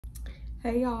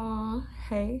Hey y'all,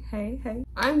 hey.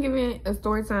 I'm giving a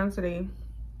story time today.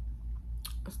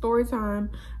 A story time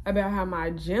about how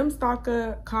my gym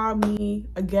stalker called me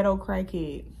a ghetto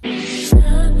crackhead. This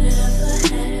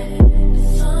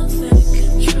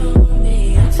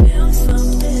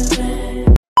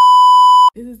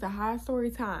is the high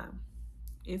story time.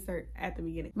 Insert at the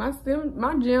beginning. My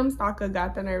gym stalker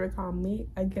got the nerve to call me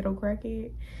a ghetto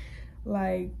crackhead.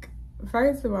 Like,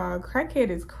 first of all, crackhead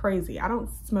is crazy. I don't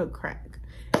smoke crack.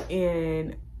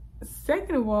 And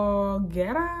second of all,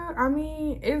 ghetto, I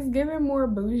mean, it's giving more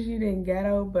bougie than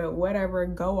ghetto, but whatever,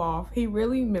 go off. He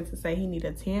really meant to say he need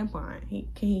a tampon.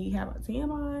 Can he have a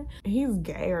tampon? He's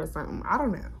gay or something. I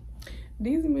don't know.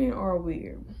 These men are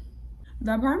weird.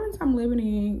 The apartments I'm living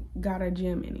in got a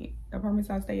gym in it. The apartments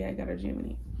I stay at got a gym in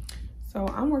it. So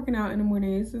I'm working out in the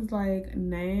morning. This is like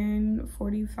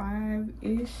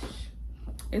 9:45-ish.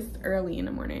 It's early in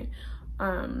the morning.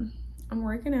 I'm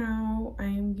working out. I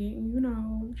am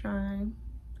getting, trying.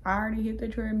 I already hit the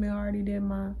treadmill. I already did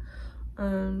my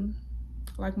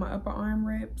like my upper arm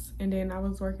reps, and then I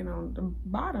was working on the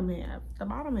bottom half.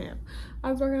 I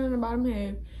was working on the bottom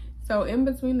half. So in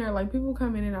between there, like, people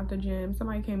come in and out the gym.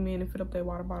 Somebody came in and filled up their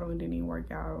water bottle and didn't even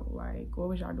work out. Like, what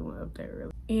was y'all doing up there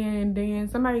really? And then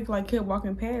somebody like kept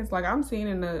walking past. Like, I'm seeing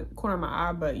in the corner of my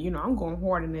eye, but I'm going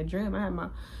hard in that gym. I had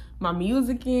my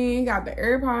music in, got the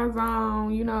AirPods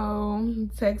on,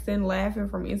 texting, laughing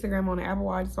from Instagram on the Apple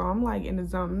Watch. So I'm like in the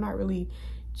zone. I'm not really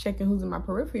checking who's in my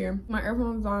periphery. My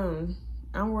earphones on.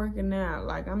 I'm working out.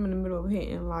 Like, I'm in the middle of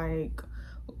hitting, like,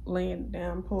 laying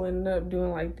down, pulling up,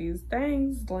 doing like these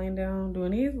things, laying down,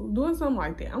 doing something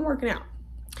like that. I'm working out.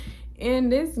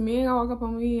 And this man gonna walk up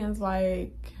on me and it's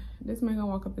like, this man gonna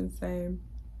walk up and say,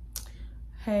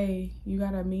 hey, you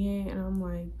got a man? And I'm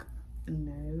like,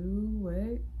 no,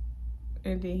 what?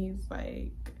 And then he's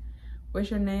like,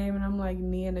 what's your name? And I'm like,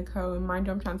 Nia Nicole. And mind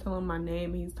you, I'm trying to tell him my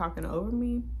name and he's talking over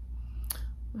me.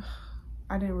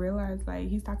 I didn't realize, like,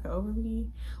 he's talking over me.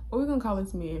 What we gonna call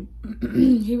this man?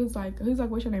 He's like,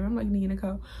 what's your name? I'm like, Nia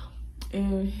Nicole.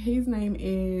 And his name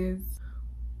is,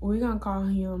 we're gonna call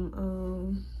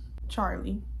him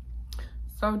Charlie.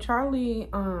 So Charlie,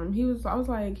 he was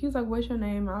like, what's your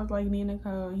name? I was like, Nia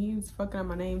Nicole. And he was fucking up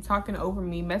my name, talking over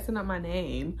me, messing up my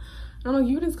name. And I'm like,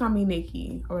 you can just call me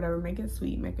Nikki or whatever. Make it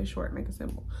sweet, make it short, make it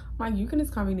simple. I'm like, you can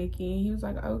just call me Nikki. And he was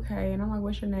like, okay. And I'm like,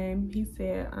 what's your name? He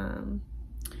said,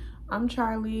 I'm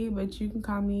Charlie, but you can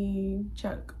call me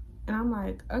Chuck. And I'm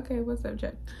like, okay, what's up,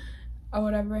 Chuck? Or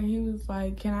whatever. And he was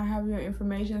like, can I have your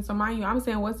information? So mind you, I'm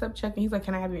saying, what's up, Chuck? And he's like,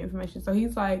 can I have your information? So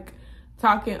he's like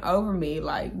talking over me,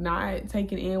 like not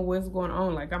taking in what's going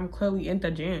on. Like, I'm clearly in the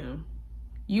gym.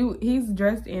 He's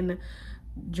dressed in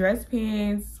dress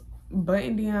pants,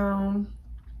 button down,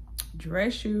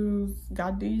 dress shoes,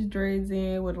 got these dreads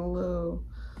in with a little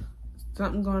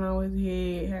something going on with his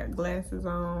head, had glasses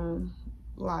on.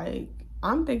 Like,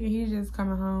 I'm thinking he's just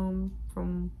coming home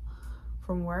from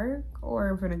work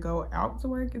or gonna go out to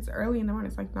work. It's early in the morning.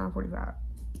 It's like 9:45.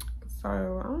 So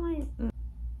I'm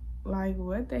like,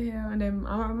 what the hell? And then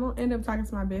I'm gonna end up talking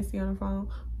to my bestie on the phone.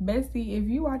 Bestie, if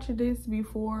you watched this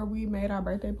before we made our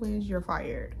birthday plans, you're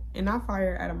fired. And not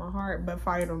fired out of my heart, but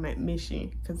fired on that mission,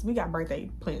 because we got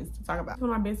birthday plans to talk about. So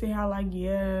my bestie had like,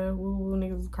 yeah, woo,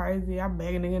 niggas is crazy. I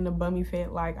beg a nigga in the bummy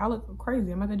fit. Like, I look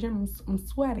crazy. I'm at the gym. I'm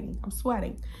sweating.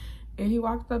 And he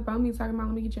walked up on me talking about,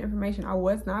 let me get your information. I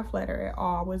was not flattered at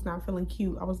all. I was not feeling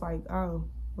cute. I was like, oh,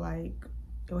 like,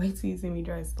 wait till you see me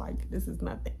dressed. Like, this is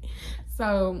nothing.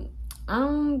 So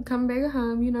I'm coming back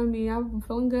home. You know me, I'm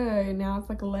feeling good. Now it's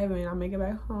like 11. I make it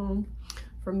back home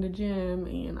from the gym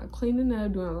and I'm cleaning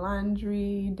up, doing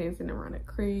laundry, dancing around the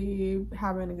crib,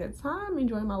 having a good time,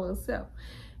 enjoying my little self.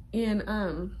 And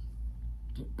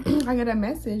I get a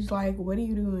message like, what are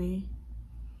you doing?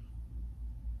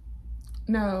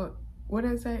 No, what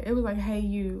did I say? It was like, hey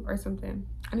you or something.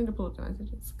 I need to pull up the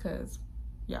messages because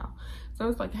y'all. So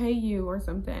it's like, hey you or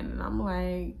something. And I'm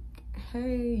like,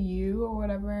 hey you or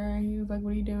whatever. And he was like,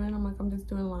 what are you doing? I'm like, I'm just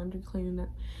doing laundry, cleaning up.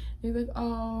 And he's like,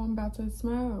 oh, I'm about to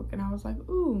smoke. And I was like,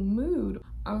 ooh, mood.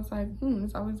 I was like,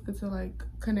 it's always good to like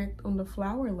connect on the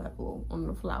flower level,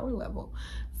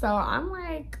 So I'm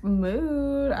like,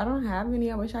 mood, I don't have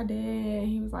any, I wish I did.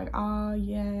 He was like, oh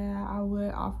yeah, I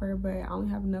would offer, but I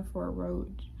only have enough for a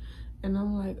roach. And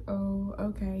I'm like, oh,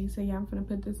 okay. He said, yeah, I'm gonna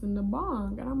put this in the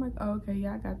bong. And I'm like, oh, okay,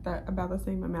 yeah, I got that, about the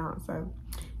same amount, so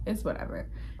it's whatever.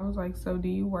 I was like, so do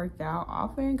you work out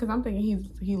often? Because I'm thinking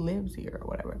he lives here or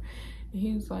whatever. And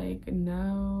he was like,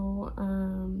 no,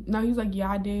 he's like,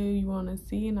 yeah, I do. You want to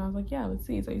see? And I was like, yeah, let's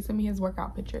see. So he sent me his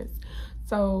workout pictures.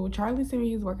 So Charlie sent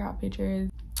me his workout pictures.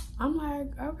 I'm like,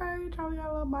 okay, Charlie got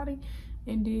a little body.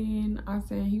 And then I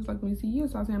said, he was like, let me see you.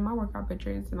 So I sent my workout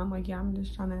pictures, and I'm like, yeah, I'm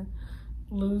just trying to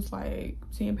lose like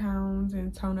 10 pounds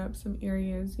and tone up some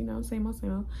areas, you know, same old,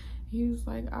 same old. He was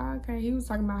like, oh, okay. He was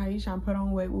talking about how he's trying to put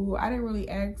on weight. Ooh, I didn't really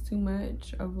ask too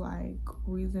much of like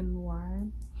reason why,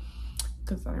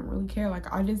 because I didn't really care.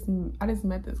 Like I just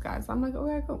met this guy, so I'm like,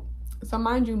 okay, cool. So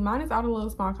mind you, mine is out a little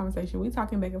small conversation. We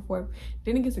talking back and forth.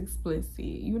 Then it gets explicit.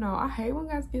 You know, I hate when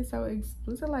guys get so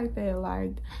explicit like that.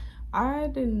 Like, I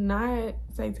did not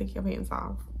say take your pants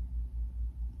off.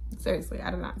 Seriously,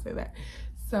 I did not say that.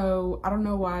 So I don't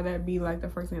know why that'd be like the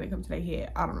first thing that comes to their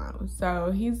head. I don't know.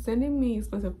 So he's sending me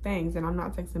explicit things and I'm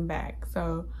not texting back.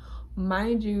 So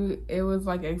mind you, it was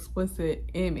like an explicit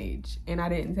image and I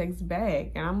didn't text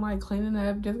back. And I'm like cleaning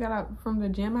up, just got out from the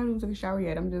gym. I haven't even took a shower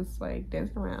yet. I'm just like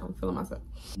dancing around, feeling myself.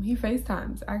 He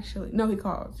FaceTimes actually. No, he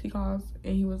calls. He calls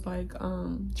and he was like,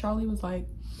 Charlie was like,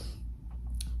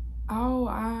 oh,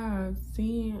 I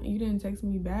seen you didn't text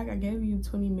me back. I gave you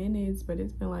 20 minutes, but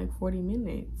it's been like 40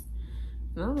 minutes.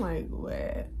 And I'm like, what?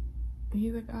 And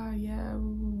he's like, oh, yeah.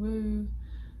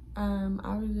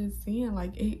 I was just seeing,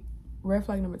 like, red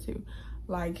flag number 2.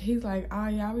 Like, he's like, oh,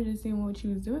 yeah, I was just seeing what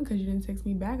you was doing because you didn't text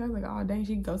me back. I was like, oh, dang,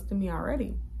 she ghosted me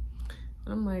already.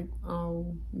 And I'm like,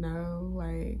 oh, no,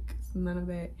 like, none of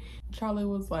that. Charlie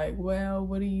was like, well,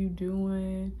 what are you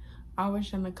doing? I was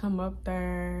trying to come up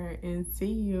there and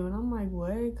see you. And I'm like,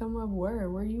 what? Come up where?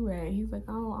 Where you at? He's like,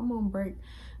 oh, I'm on break.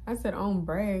 I said, on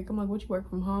break? I'm like, what, you work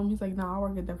from home? He's like, no, I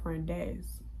work at the front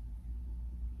desk.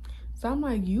 So I'm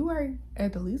like, you work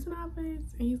at the leasing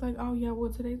office? And he's like, oh, yeah,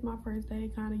 well, today's my first day,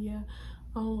 kind of, yeah.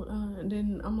 Oh, and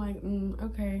then I'm like,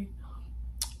 okay.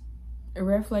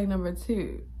 Red flag number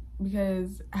 2.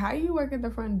 Because how you work at the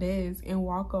front desk and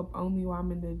walk up on me while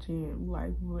I'm in the gym?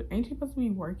 Like, what, ain't you supposed to be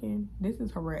working? This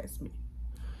is harassment.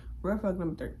 Red flag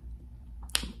number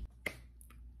 3.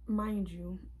 Mind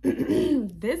you,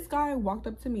 this guy walked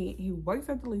up to me. He works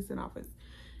at the leasing office.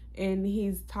 And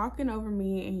he's talking over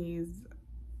me and he's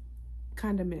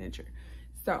kind of manager.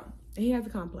 So, he has a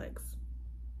complex.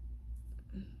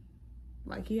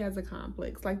 Like, he has a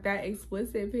complex. Like, that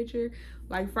explicit picture.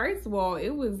 Like, first of all, it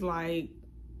was like,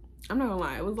 I'm not gonna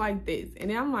lie, it was like this.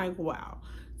 And then I'm like, wow.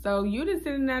 So you just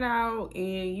sending that out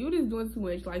and you just doing too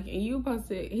much. Like, and you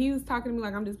posted, he was talking to me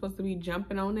like I'm just supposed to be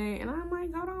jumping on that. And I'm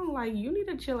like, hold on, like, you need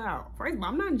to chill out. First of all,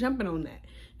 I'm not jumping on that.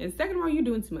 And second of all, you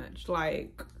doing too much.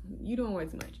 Like, you doing way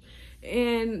too much.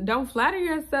 And don't flatter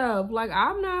yourself. Like,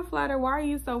 I'm not flattered. Why are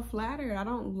you so flattered? I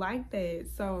don't like that.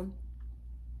 So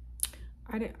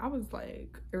I was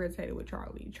like irritated with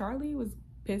Charlie. Charlie was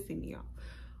pissing me off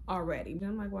already. Then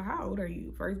I'm like, well, how old are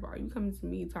you? First of all, you coming to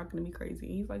me talking to me crazy.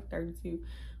 And he's like 32.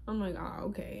 I'm like, oh,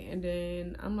 okay. And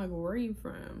then I'm like, well, where are you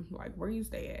from? Like, where you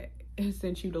stay at? And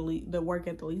since you the work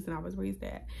at the leasing office, where you stay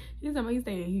at? He's like, he's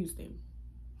staying in Houston.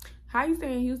 How you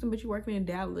staying in Houston but you working in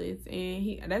Dallas?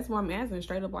 And that's why I'm asking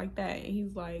straight up like that. And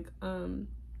he's like,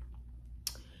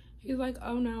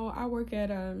 oh no, I work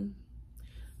at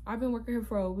I've been working here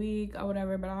for a week or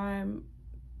whatever, but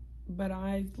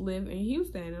I live in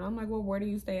Houston. And I'm like, well, where do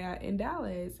you stay at in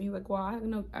Dallas? And he's like, well, I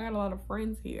got a lot of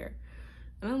friends here.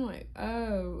 And I'm like,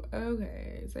 oh,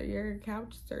 okay. So you're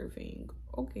couch surfing.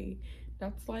 Okay.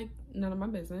 That's like none of my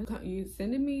business. You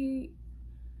sending me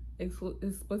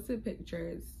explicit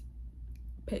pictures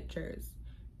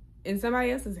in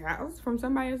somebody else's house from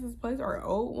somebody else's place or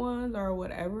old ones or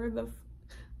whatever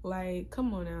like,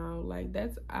 come on now. Like,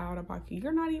 that's out of pocket.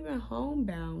 You're not even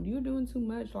homebound. You're doing too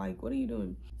much. Like, what are you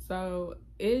doing? So,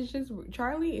 it's just,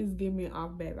 Charlie is giving me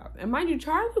off bad vibes. And mind you,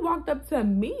 Charlie walked up to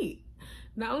me.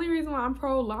 The only reason why I'm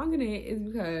prolonging it is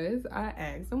because I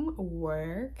asked him,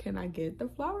 where can I get the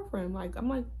flour from? Like, I'm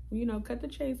like, you know, cut the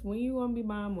chase. When you want to be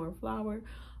buying more flour,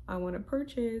 I want to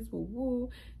purchase. Woo woo.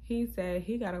 He said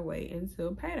he got to wait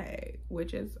until payday,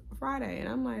 which is Friday. And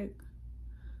I'm like,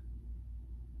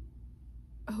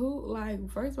 who, like,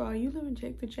 first of all, you living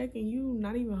check to check and you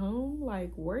not even home?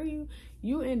 Like, where are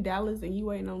you in Dallas and you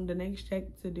waiting on the next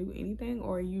check to do anything?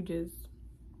 Or are you just,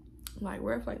 like,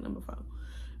 red flag number 4?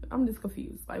 I'm just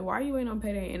confused. Like, why are you waiting on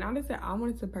payday? And I just said I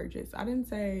wanted to purchase. I didn't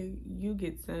say you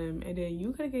get some and then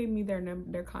you could have gave me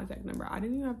their contact number. I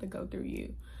didn't even have to go through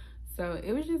you. So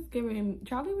it was just giving him,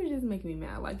 Charlie was just making me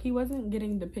mad. Like, he wasn't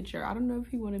getting the picture. I don't know if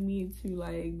he wanted me to,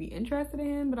 like, be interested in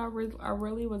him, but I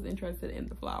really was interested in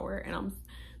the flower. And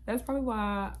that's probably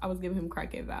why I was giving him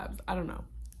crackhead vibes. I don't know.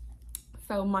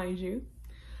 So mind you,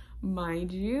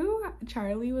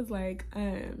 Charlie was like,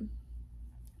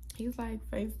 he's like,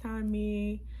 FaceTime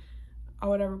me or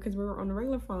whatever, because we were on the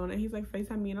regular phone. And he's like,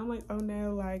 FaceTime me. And I'm like, oh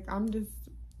no, like, I'm just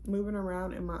moving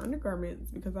around in my undergarments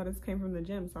because I just came from the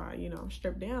gym, so I, you know,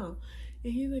 stripped down.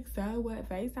 And he's like, so what?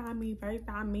 FaceTime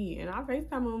me. And I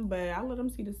FaceTime him, but I let him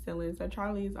see the ceiling. So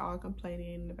Charlie is all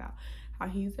complaining about how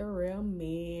he's a real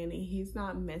man and he's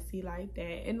not messy like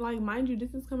that. And like, mind you,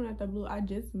 this is coming out the blue. I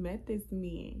just met this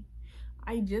man.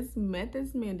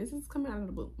 This is coming out of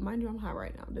the blue. Mind you, I'm hot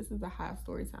right now. This is a hot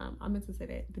story time. I meant to say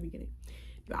that at the beginning.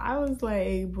 But I was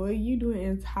like, boy, you doing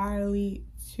entirely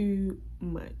too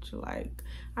much. Like,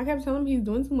 I kept telling him he's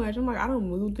doing too much. I'm like, I don't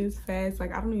move this fast.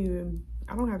 Like, I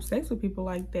don't have sex with people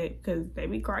like that because they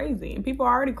be crazy. And people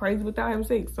are already crazy without having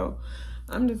sex. So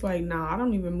I'm just like, nah, I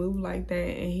don't even move like that.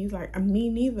 And he's like, me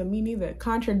neither.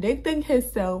 Contradicting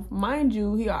himself. Mind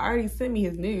you, he already sent me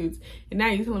his nudes. And now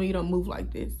you're telling me you don't move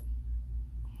like this.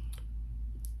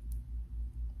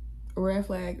 Red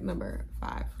flag number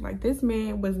 5. Like, this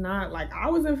man was not, like, I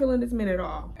wasn't feeling this man at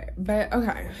all. But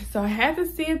okay, so I had to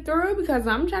see it through because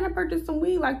I'm trying to purchase some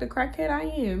weed like the crackhead I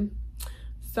am.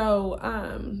 So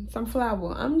some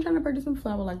flour. I'm trying to purchase some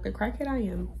flour like the crackhead I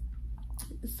am.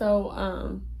 So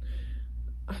I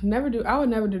would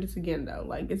never do this again though.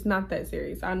 Like, it's not that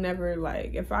serious. I never,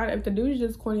 like, if the dude is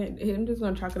just corny, I'm just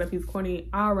gonna chalk it up, he's corny,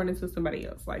 I'll run into somebody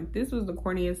else. Like, this was the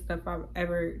corniest stuff I've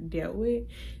ever dealt with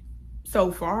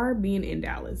so far being in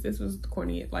Dallas. This was the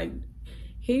corniest. Like,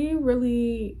 he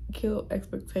really killed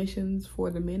expectations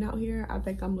for the men out here. I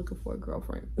think I'm looking for a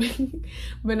girlfriend.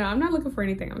 But no, I'm not looking for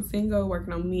anything. I'm single,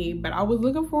 working on me. But I was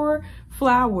looking for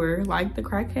flour like the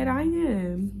crackhead I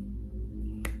am.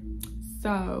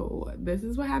 So this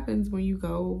is what happens when you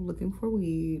go looking for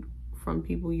weed from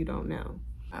people you don't know.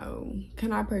 Oh,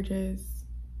 can I purchase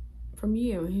from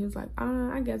you? And he was like,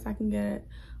 I guess I can get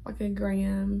like a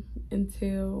gram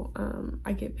until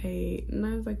I get paid. And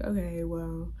I was like, okay,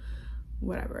 well,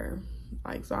 whatever.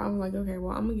 Like, so I'm like, okay,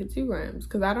 well, I'm gonna get 2 grams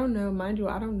because I don't know, mind you,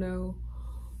 I don't know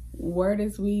where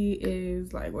this weed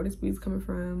is, like where this weed's coming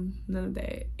from, none of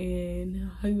that. And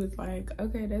he was like,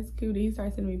 okay, that's cute. He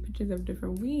started sending me pictures of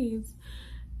different weeds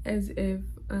as if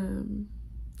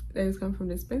they was coming from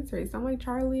dispensary. So I'm like,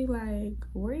 Charlie, like,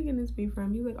 where are you getting this weed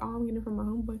from? He's like, oh, I'm getting it from my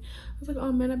homeboy. I was like,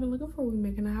 oh man, I've been looking for weed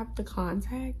man. Can I have the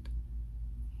contact?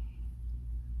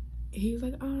 He's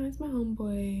like, oh, it's my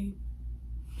homeboy.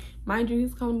 Mind you,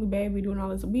 he's calling me baby, doing all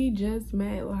this. We just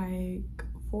met like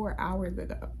 4 hours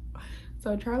ago.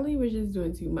 So Charlie was just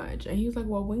doing too much. And he's like,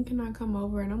 well, when can I come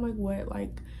over? And I'm like, what?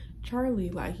 Like, Charlie,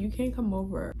 like, you can't come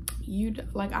over.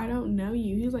 Like, I don't know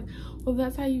you. He's like, well,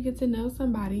 that's how you get to know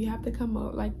somebody. You have to come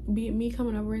over. Like, me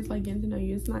coming over is like getting to know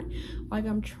you. It's not like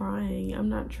I'm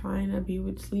not trying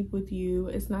to sleep with you.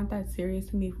 It's not that serious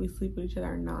to me if we sleep with each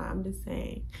other or not. I'm just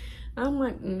saying. I'm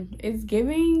like, it's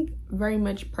giving very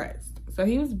much pressed. So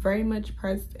he was very much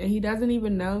pressed and he doesn't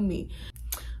even know me.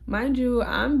 Mind you,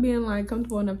 I'm being like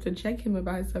comfortable enough to check him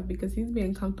about his stuff because he's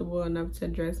being comfortable enough to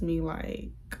address me like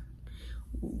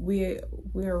we're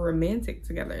romantic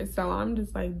together. So I'm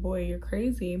just like, boy, you're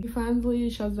crazy. He finally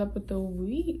shows up with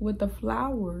the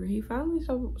flower. He finally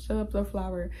shows up with the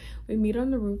flower. We meet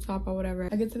on the rooftop or whatever.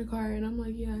 I get to the car and I'm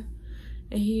like, yeah.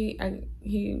 And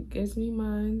he gives me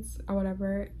mines or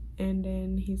whatever. And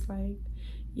then he's like,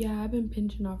 yeah, I've been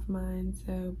pinching off mine,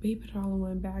 so he put it all in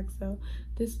one bag, so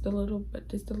just a little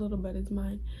bit is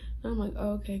mine. And I'm like,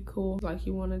 oh, okay, cool. Like,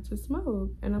 he wanted to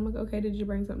smoke. And I'm like, okay, did you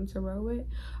bring something to roll with?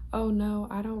 Oh no,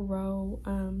 I don't roll.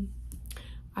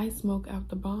 I smoke out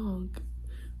the bong.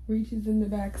 Reaches in the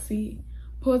back seat,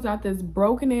 pulls out this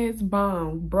broken ass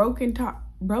bong,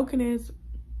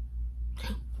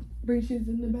 reaches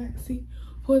in the back seat,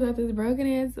 pulls out this broken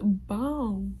ass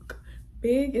bong.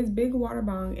 It's big water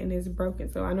bong and it's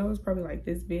broken. So I know it's probably like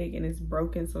this big and it's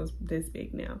broken, so it's this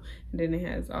big now. And then it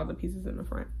has all the pieces in the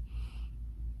front.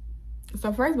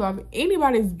 So first of all, if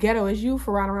anybody's ghetto is you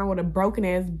for riding around with a broken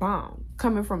ass bong,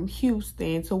 coming from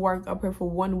Houston to work up here for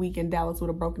 1 week in Dallas with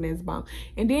a broken ass bong.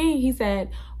 And then he said,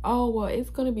 oh, well,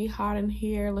 it's gonna be hot in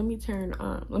here. Let me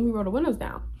roll the windows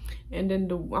down. And then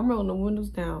I'm rolling the windows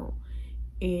down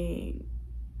and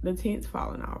the tent's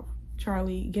falling off.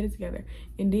 Charlie, get it together.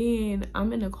 And then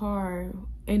I'm in the car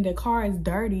and the car is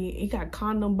dirty. It got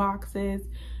condom boxes,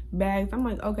 bags. I'm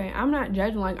like, okay, I'm not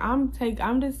judging. Like,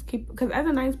 because as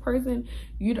a nice person,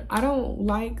 I don't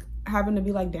like having to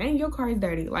be like, dang, your car is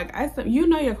dirty. Like, you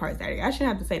know your car is dirty. I shouldn't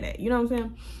have to say that. You know what I'm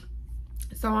saying?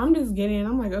 So I'm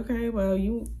like, okay, well,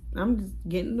 I'm just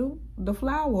getting the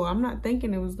flower. I'm not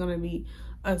thinking it was gonna be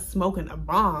us smoking a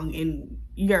bong in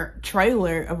your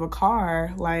trailer of a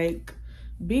car. Like,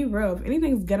 be real. If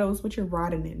anything's ghetto, it's what you're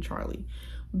riding in, Charlie.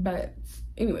 But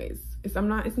anyways, it's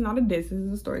not a diss. This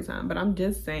is a story time. But I'm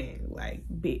just saying, like,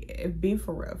 be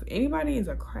for real. If anybody is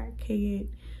a crackhead,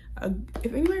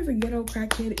 if anybody's a ghetto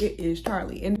crackhead, it is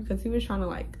Charlie. And because he was trying to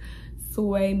like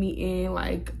sway me in,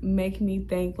 like make me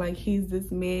think like he's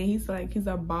this man. He's like, he's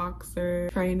a boxer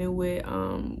training with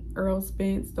Earl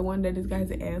Spence, the one that this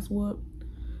guy's ass whooped.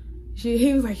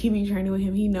 He was like, he be training with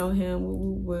him, he know him, woo,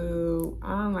 woo, woo.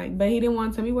 I'm like, but he didn't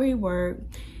want to tell me where he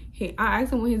worked. I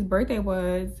asked him when his birthday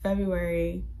was,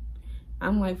 February.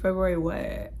 I'm like, February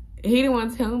what? He didn't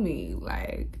want to tell me.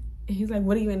 Like, he's like,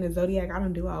 what are you in the zodiac? I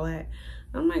don't do all that.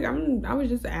 I'm like, I was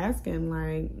just asking,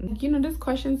 like, you know, just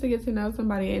questions to get to know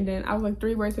somebody. And then I was like,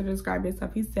 3 words to describe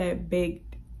yourself. He said big.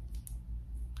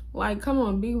 Like, come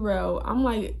on, be real. I'm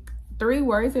like, 3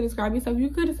 words to describe yourself. You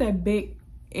could have said big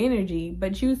energy,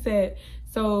 but you said,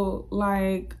 so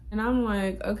like, and I'm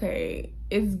like, okay,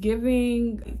 it's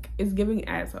giving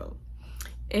asshole.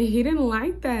 And he didn't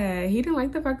like that. He didn't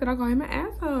like the fact that I called him an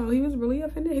asshole. He was really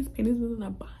offended. His pennies was in a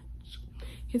bunch.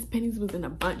 His pennies was in a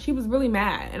bunch. He was really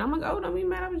mad. And I'm like, oh, don't be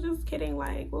mad. I was just kidding.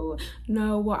 Like, well,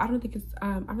 no, well, I don't think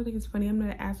it's funny. I'm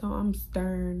not an asshole. I'm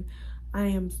stern. I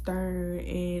am stern.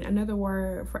 And another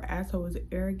word for asshole is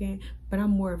arrogant, but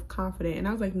I'm more of confident. And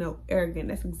I was like, no, arrogant.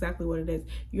 That's exactly what it is.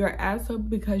 You're an asshole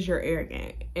because you're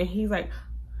arrogant. And he's like,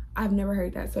 I've never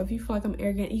heard that. So if you feel like I'm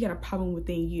arrogant, you got a problem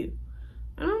within you.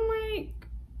 And I'm like,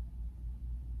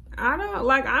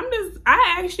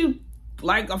 I asked you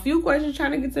like a few questions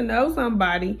trying to get to know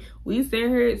somebody. We sitting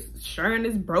here sharing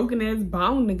this broken ass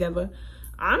bone together.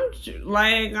 I'm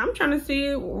trying to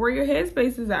see where your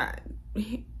headspace is at.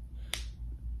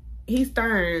 He's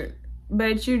stern,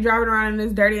 but you driving around in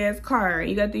this dirty ass car.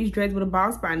 You got these dreads with a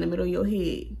bald spot in the middle of your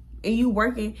head, and you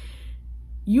working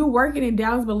in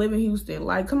Dallas but live in Houston.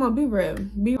 Like, come on, be real.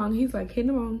 Be wrong. He's like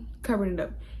hitting the bone, covering it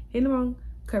up, hitting the bone,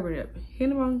 covering it up, hitting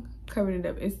the bone, covering it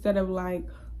up. Instead of like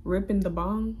ripping the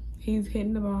bong, he's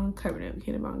hitting the bong, covering it,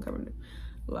 hitting the bong, covering it.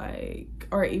 Like,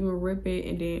 or even rip it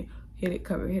and then hit it,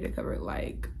 cover it.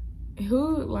 Like,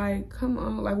 who, like, come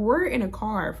on. Like, we're in a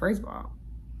car, first of all.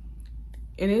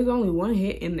 And there's only one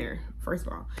hit in there, first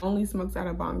of all. Only smokes out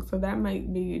of bong, so that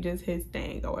might be just his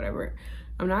thing or whatever.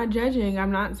 I'm not judging.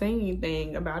 I'm not saying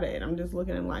anything about it. I'm just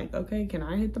looking at like, okay, can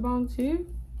I hit the bong too?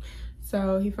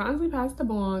 So he finally passed the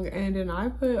bong, and then I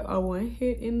put a 1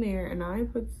 hit in there, and I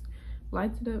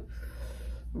lights it up,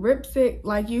 rips it.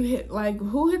 Like, you hit, like,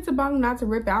 who hits a bong not to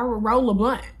rip it? I would roll a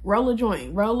blunt, roll a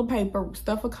joint, roll a paper,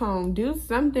 stuff a cone, do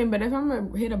something. But if I'm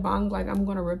gonna hit a bong, like, I'm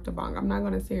gonna rip the bong. I'm not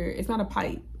gonna sit here. It's not a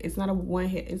pipe. It's not a 1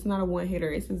 hit. It's not a 1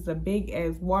 hitter. It's just a big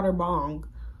ass water bong.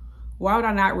 Why would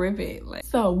I not rip it? Like,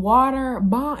 so water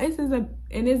bong.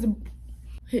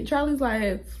 Charlie's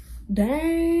like,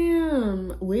 damn,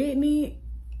 Whitney,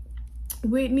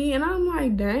 and I'm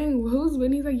like, dang, who's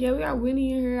Whitney? He's like, yeah, we got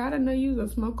Whitney in here. I didn't know you was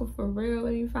a smoker for real.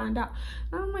 Let me find out.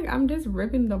 And I'm like, I'm just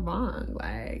ripping the bong.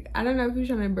 Like, I don't know if you're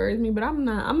trying to embarrass me, but I'm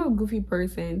not. I'm a goofy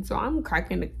person, so I'm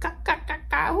cracking the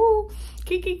whoo,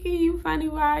 kiki, you funny,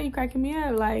 why you cracking me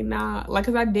up? Like, nah, like,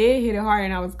 cause I did hit it hard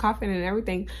and I was coughing and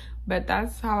everything, but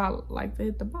that's how I like to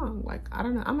hit the bong. Like, I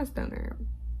don't know, I'm a stoner.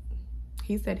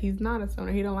 He said he's not a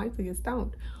stoner. He don't like to get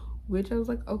stoned. Which I was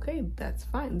like, okay, that's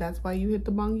fine. That's why you hit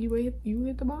the bong, you hit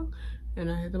the bong,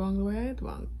 and I hit the bong the way I hit the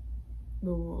bong.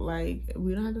 But like,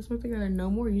 we don't have to smoke together no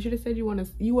more. You should have said you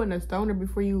wasn't a stoner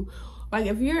before you, like,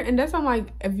 and that's why I'm like,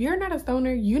 if you're not a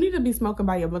stoner, you need to be smoking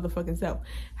by your motherfucking self.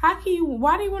 Why do you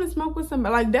want to smoke with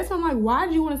somebody? Like, that's why I'm like, why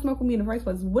did you want to smoke with me in the first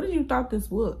place? What did you thought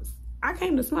this was? I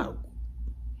came to smoke.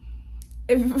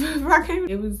 If I came,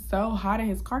 it was so hot in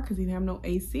his car because he didn't have no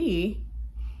AC.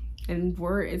 And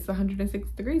it's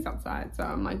 106 degrees outside. So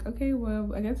I'm like, okay,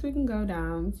 well, I guess we can go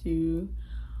down to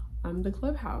the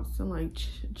clubhouse and like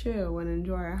chill and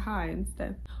enjoy a high and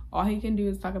stuff. All he can do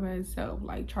is talk about himself.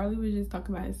 Like, Charlie was just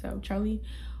talking about himself. Charlie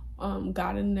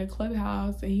got in the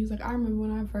clubhouse and he was like, I remember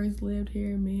when I first lived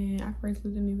here, man. I first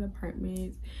lived in these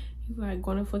apartments. He's like,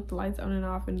 going to flick the lights on and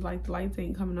off, and like the lights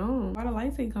ain't coming on. Why the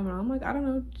lights ain't coming on? I'm like, I don't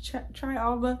know. Try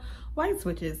all the light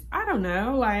switches. I don't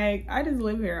know. Like, I just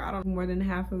live here. I don't. More than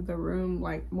half of the room,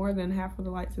 like more than half of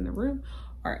the lights in the room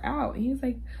are out. And he's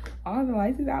like, all the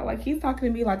lights is out. Like, he's talking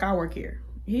to me like I work here.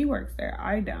 He works there.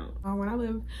 I don't. When I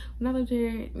lived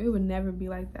here, it would never be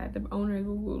like that. The owners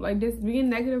would like just being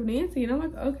negative Nancy, and I'm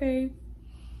like, okay,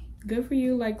 good for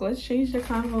you. Like, let's change the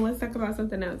convo. Let's talk about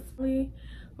something else. We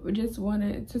just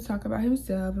wanted to talk about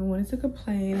himself and wanted to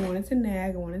complain, and wanted to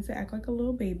nag, and wanted to act like a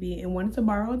little baby, and wanted to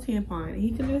borrow a tampon.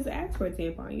 He could just ask for a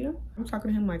tampon, you know? I'm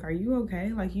talking to him like, are you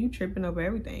okay? Like, you tripping over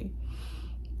everything.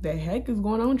 The heck is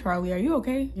going on, Charlie? Are you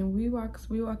okay? And we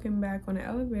walking back on the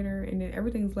elevator, and then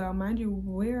everything's loud. Mind you,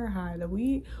 we're high.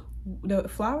 The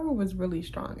flower was really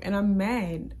strong, and I'm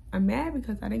mad. I'm mad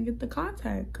because I didn't get the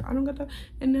contact. I don't get the,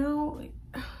 and now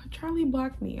Charlie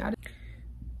blocked me.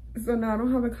 So no, I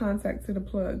don't have a contact to the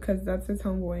plug because that's his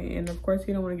homeboy. And of course,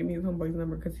 he don't want to give me his homeboy's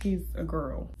number because he's a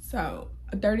girl. So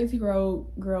a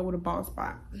 32-year-old girl with a bald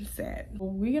spot. Sad. Well,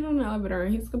 we get on the elevator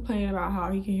and he's complaining about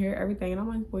how he can hear everything. And I'm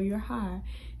like, well, you're high.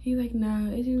 He's like,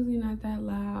 no, it's usually not that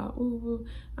loud. Ooh, ooh.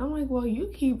 I'm like, well,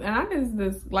 you keep, and I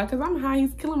just like, cause I'm high,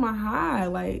 he's killing my high.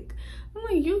 Like, I'm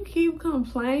like, you keep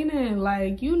complaining.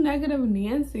 Like, you negative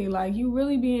Nancy. Like, you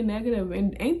really being negative.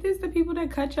 And ain't this the people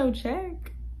that cut your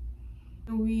check?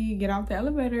 And we get off the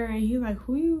elevator and he's like,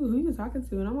 who you talking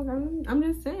to? And I'm like, I'm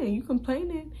just saying, you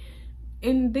complaining.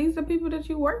 And these are people that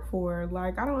you work for.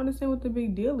 Like, I don't understand what the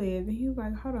big deal is. And he's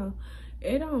like, hold on.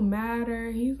 It don't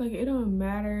matter. He's like, it don't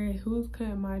matter who's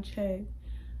cutting my check.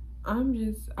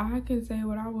 I can say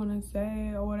what I want to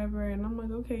say or whatever. And I'm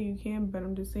like, okay, you can, but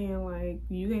I'm just saying, like,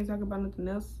 you can't talk about nothing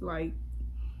else. Like,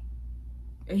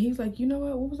 and he's like, you know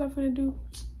what was I finna do?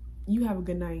 You have a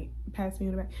good night. Pass me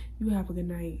in the back. You have a good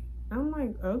night. I'm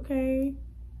like, okay.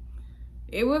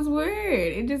 It was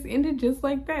weird. It just ended just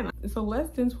like that. So less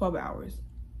than 12 hours,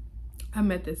 I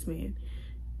met this man.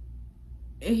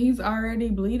 And he's already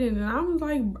bleeding. And I was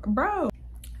like, bro.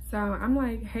 So I'm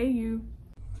like, hey, you.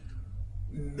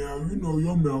 Now, you know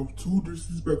your mouth too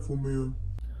disrespectful, man.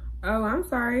 Oh, I'm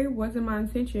sorry. Wasn't my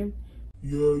intention.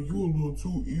 Yeah, you a little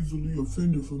too easily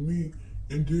offended for me.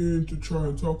 And then to try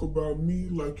and talk about me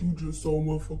like you just so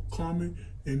motherfucking common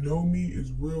and know me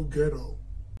is real ghetto.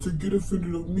 To get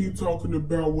offended of me talking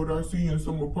about what I see in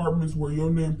some apartments where your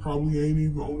name probably ain't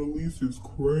even on the lease is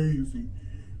crazy.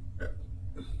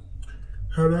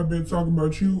 Had I been talking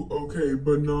about you, okay,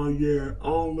 but nah, yeah, I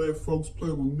don't let folks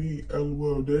play with me.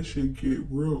 LOL, that shit get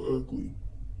real ugly.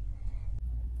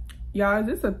 Y'all, is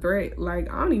this a threat?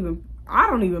 Like, I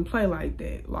don't even play like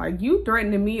that. Like, you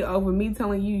threatening me over me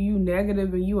telling you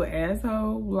negative and you an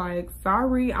asshole. Like,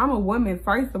 sorry, I'm a woman,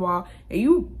 first of all.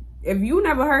 And if you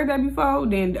never heard that before,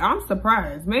 then I'm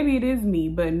surprised. Maybe it is me,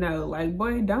 but no. Like,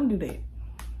 boy, don't do that.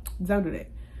 Don't do that.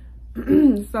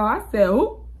 So I said,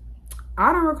 oh,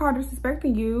 I don't recall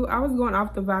disrespecting you. I was going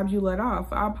off the vibes you let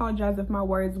off. I apologize if my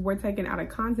words were taken out of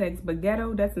context, but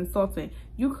ghetto, that's insulting.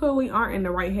 You clearly aren't in the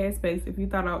right headspace if you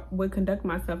thought I would conduct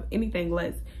myself anything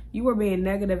less. You were being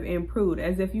negative and prude,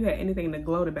 as if you had anything to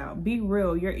gloat about. Be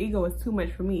real, your ego is too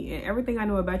much for me, and everything I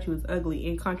know about you is ugly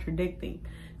and contradicting.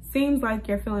 Seems like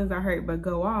your feelings are hurt, but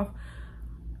go off.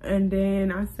 And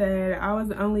then I said, I was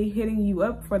only hitting you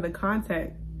up for the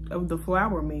contact of the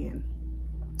flower man.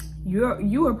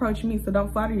 You approached me, so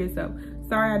don't flatter yourself.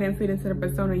 Sorry I didn't fit into the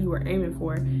persona you were aiming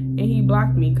for. And he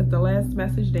blocked me because the last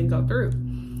message didn't go through.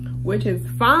 Which is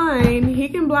fine. He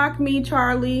can block me,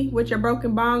 Charlie, with your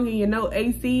broken bong and your no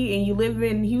AC, and you live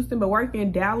in Houston but work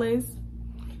in Dallas.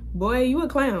 Boy, you a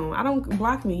clown. I don't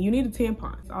block me. You need a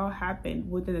tampon. It all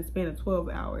happened within a span of 12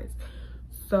 hours.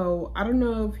 So I don't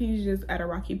know if he's just at a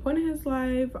rocky point in his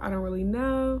life. I don't really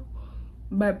know.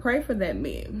 But pray for that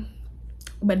man.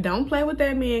 But don't play with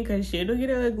that man because shit'll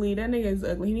get ugly. That nigga is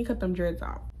ugly. He need to cut them dreads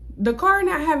off. The car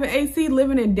not having AC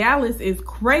living in Dallas is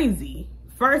crazy.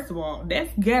 First of all,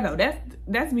 that's ghetto.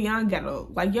 That's beyond ghetto.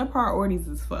 Like, your priorities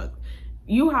is fucked.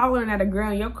 You hollering at a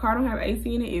girl and your car don't have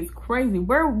AC in it is crazy.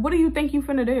 What do you think you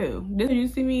finna do? You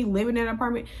see me living in an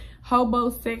apartment?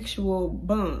 Hobosexual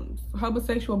bums.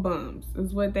 Hobosexual bums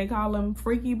is what they call them.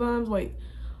 Freaky bums. Wait.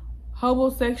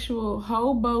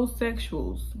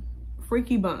 Hobosexuals.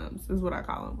 Freaky bums is what I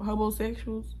call them.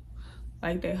 Hobosexuals.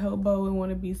 Like, they hobo and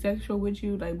want to be sexual with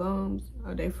you. They bums.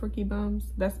 Or they freaky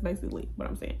bums. That's basically what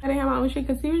I'm saying. I didn't have my own shit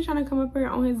because he was trying to come up here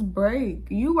on his break.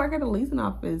 You work at the leasing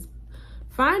office.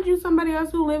 Find you somebody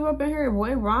else who live up in here.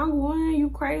 Boy, wrong one. You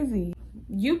crazy.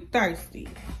 You thirsty.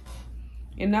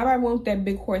 And nobody wants that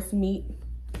big horse meat.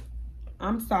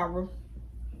 I'm sorry.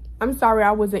 I'm sorry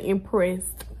I wasn't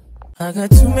impressed. I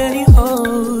got too many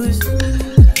hoes.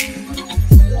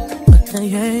 But they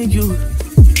ain't you.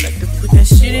 You like to put that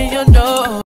shit in your door.